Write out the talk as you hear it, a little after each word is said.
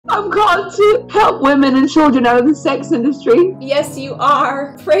I'm called to help women and children out of the sex industry. Yes, you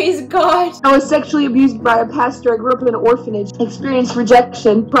are. Praise God. I was sexually abused by a pastor. I grew up in an orphanage, experienced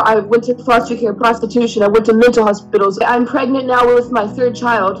rejection. I went to foster care, prostitution. I went to mental hospitals. I'm pregnant now with my third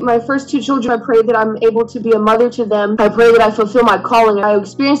child. My first two children, I pray that I'm able to be a mother to them. I pray that I fulfill my calling. I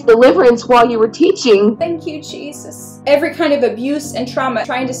experienced deliverance while you were teaching. Thank you, Jesus. Every kind of abuse and trauma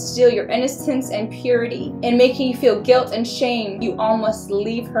trying to steal your innocence and purity and making you feel guilt and shame, you all must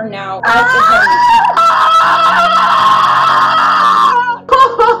leave her now.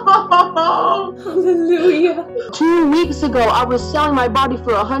 Hallelujah. 2 weeks ago, I was selling my body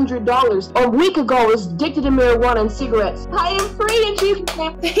for $100. A week ago, I was addicted to marijuana and cigarettes. I am free in Jesus'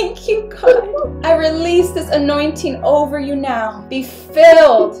 name. Thank you, God. I release this anointing over you now. Be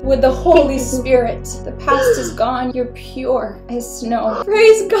filled with the Holy Spirit. The past is gone. You're pure as snow.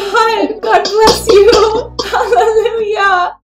 Praise God. God bless you. Hallelujah.